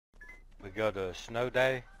We go to a snow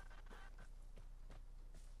day.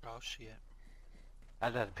 Oh shit. I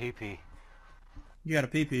got a pee-pee. You got a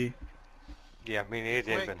pee-pee. Yeah, me and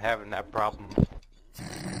AJ Wait. been having that problem.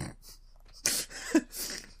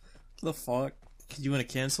 The fuck? You want to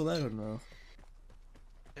cancel that or no?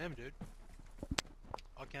 Damn, dude.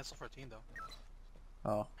 I'll cancel 14 though.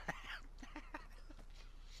 Oh.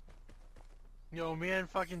 Yo, me and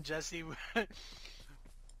fucking Jesse,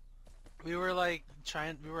 we were like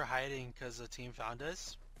we were hiding because the team found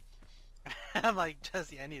us. I'm like,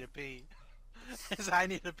 Jesse, I need to pee. Cause I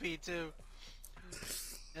need to pee too.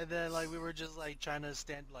 And then like we were just like trying to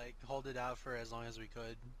hold it out for as long as we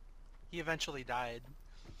could. He eventually died,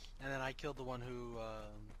 and then I killed the one who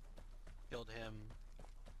killed him.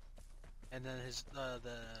 And then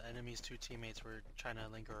the enemy's two teammates were trying to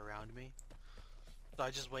linger around me. So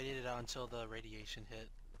I just waited it out until the radiation hit,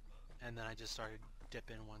 and then I just started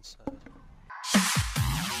dipping once.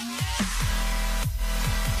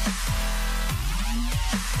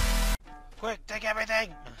 Quick, take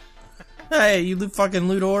everything! Hey, you fucking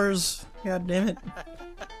loot ores. God damn it. There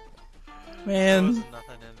was Man.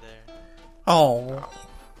 nothing in there. Oh.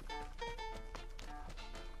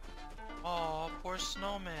 Oh, poor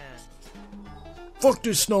snowman. Fuck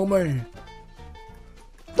this snowman.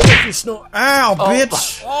 Fuck this snow. Ow,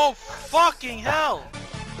 bitch. Oh, fucking hell!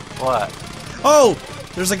 What? Oh,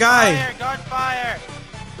 there's a guy. Fire, gunfire!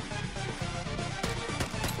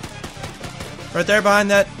 Right there behind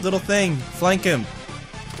that little thing. Flank him.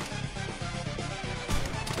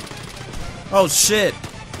 Oh shit.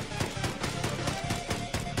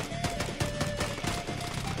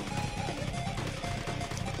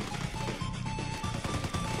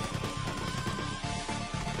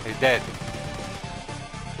 He's dead.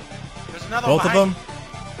 There's another Both one of them?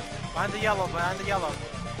 Behind the yellow, behind the yellow.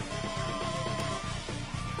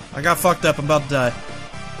 I got fucked up. I'm about to die.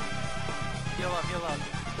 Heal up, heal up.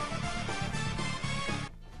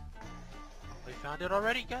 We found it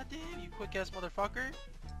already? Goddamn, you quick ass motherfucker.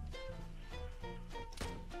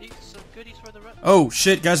 These some goodies for the rest. Oh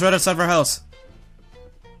shit, guys right outside of our house.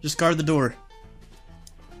 Just guard the door.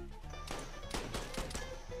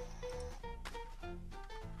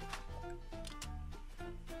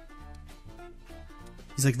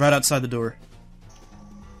 He's like right outside the door.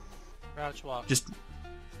 Crouch walk. Just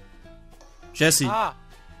Jesse, Ah!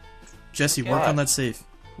 Jesse, Okay. work on that safe.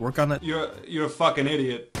 Work on that. You're a fucking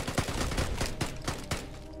idiot.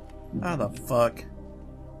 How the fuck?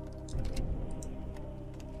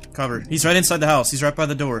 Cover. He's right inside the house. He's right by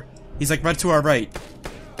the door. He's like right to our right.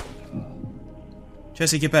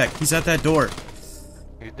 Jesse, get back. He's at that door.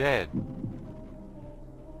 He's dead.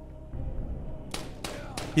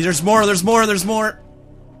 There's more. There's more. There's more.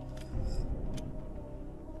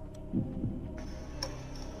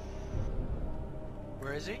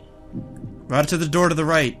 Where is he? Right to the door to the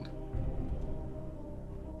right.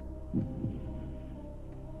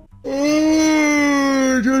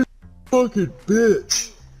 Just fucking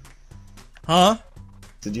bitch. Huh?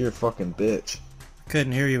 Said you're a fucking bitch.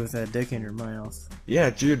 Couldn't hear you with that dick in your mouth. Yeah,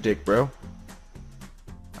 it's your dick, bro.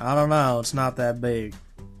 I don't know. It's not that big.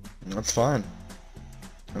 That's fine.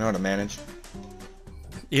 I know how to manage.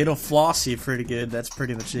 It'll floss you pretty good. That's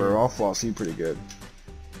pretty much it. Bro, I'll floss you pretty good.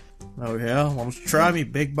 Oh yeah? Why don't you try me,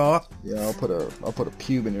 big boy? Yeah, I'll put a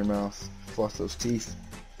pube in your mouth. Floss those teeth.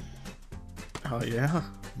 Oh yeah?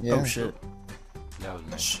 Yeah. Oh shit. That was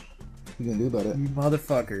me. What you gonna do about it? You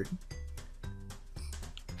motherfucker.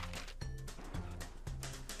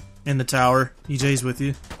 In the tower. EJ's with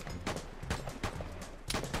you.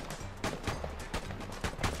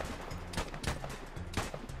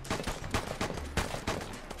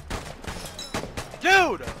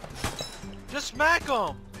 Dude! Just smack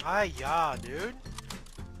him! Yeah, dude.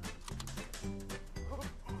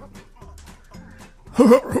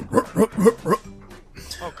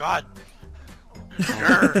 Oh god.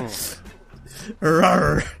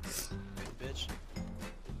 Rawr. Bitch.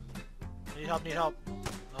 Need help, need help.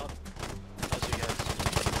 Oh. That's you guys.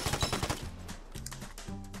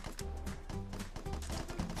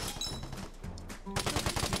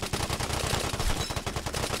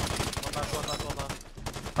 One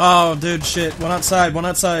left. Oh, dude, shit. One outside, one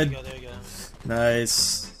outside. There you go.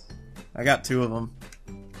 Nice. I got two of them.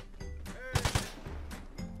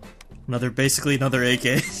 Basically another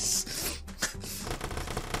AK.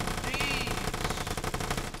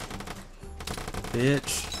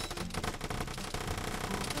 Bitch.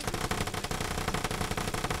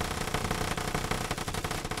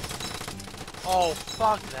 Oh,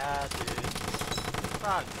 fuck that, dude.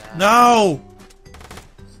 Fuck that. No!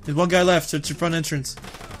 There's one guy left. It's your front entrance.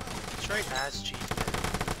 Straight ass cheese.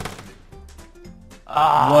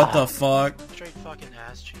 Ah. What the fuck? Straight fucking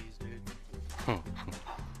ass cheese, dude.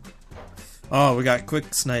 Oh, we got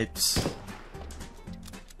quick snipes.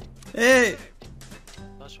 Hey!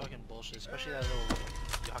 That's fucking bullshit, especially that little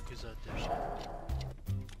Yakuza dipshit.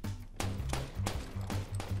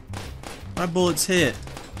 My bullets hit.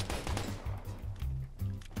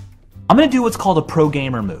 I'm gonna do what's called a pro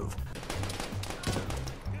gamer move.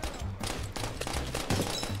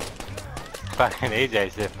 Fucking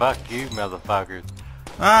AJ said, fuck you, motherfuckers.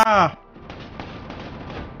 Ah!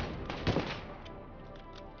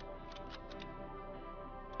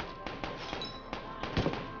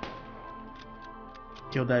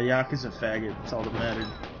 Killed that Yakuza faggot. That's all that mattered.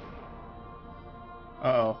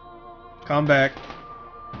 Uh-oh. Come back.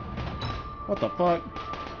 What the fuck?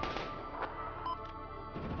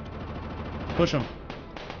 Push him.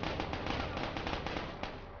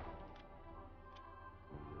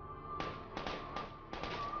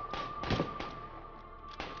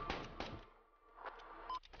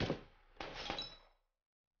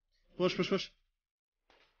 Push, push, push.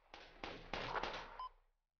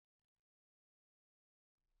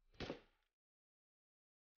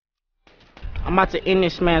 I'm about to end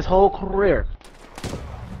this man's whole career.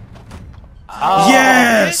 Oh.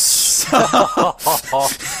 Yes!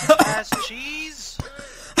 Ass cheese?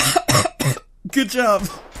 Good job.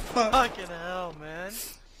 Fucking hell, man.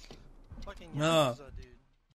 Fucking No. Yakuza